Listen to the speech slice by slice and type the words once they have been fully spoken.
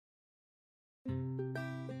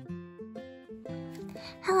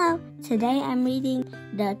Hello, today I'm reading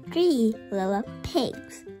The Three Little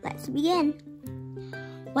Pigs. Let's begin.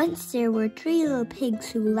 Once there were 3 little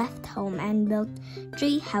pigs who left home and built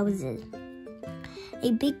 3 houses.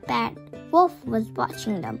 A big bad wolf was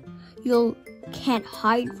watching them. "You can't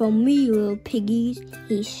hide from me, little piggies,"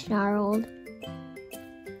 he snarled.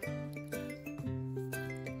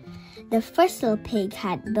 The first little pig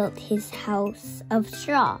had built his house of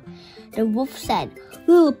straw. The wolf said,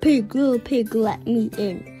 little pig, let me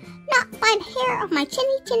in." "Not one hair of my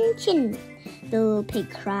chinny chin chin," the little pig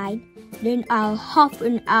cried. "Then I'll huff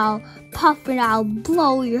and I'll puff and I'll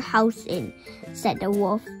blow your house in," said the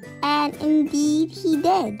wolf. And indeed he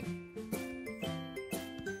did.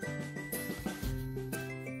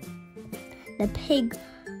 The pig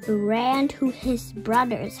ran to his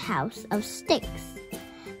brother's house of sticks.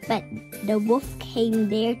 But the wolf came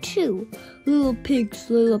there too. Little pigs,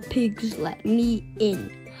 let me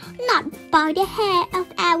in." "Not by the hair of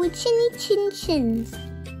our chinny chin chins."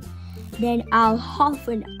 "Then I'll huff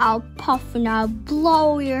and I'll puff and I'll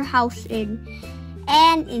blow your house in."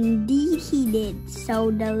 And indeed he did.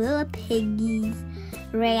 So the little piggies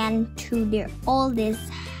ran to their oldest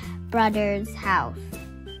brother's house.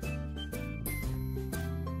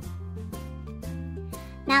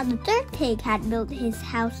 Now the third pig had built his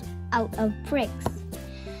house out of bricks.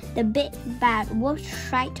 The big bad wolf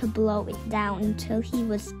tried to blow it down until he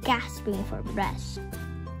was gasping for breath.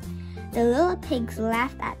 The little pigs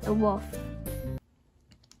laughed at the wolf.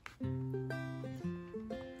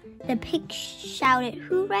 The pigs shouted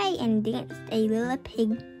hooray and danced a little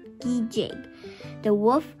piggy jig. The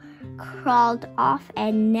wolf crawled off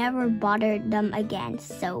and never bothered them again.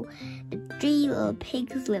 So the 3 little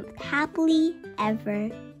pigs lived happily ever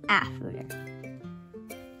after.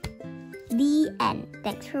 The end.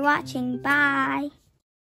 Thanks for watching. Bye.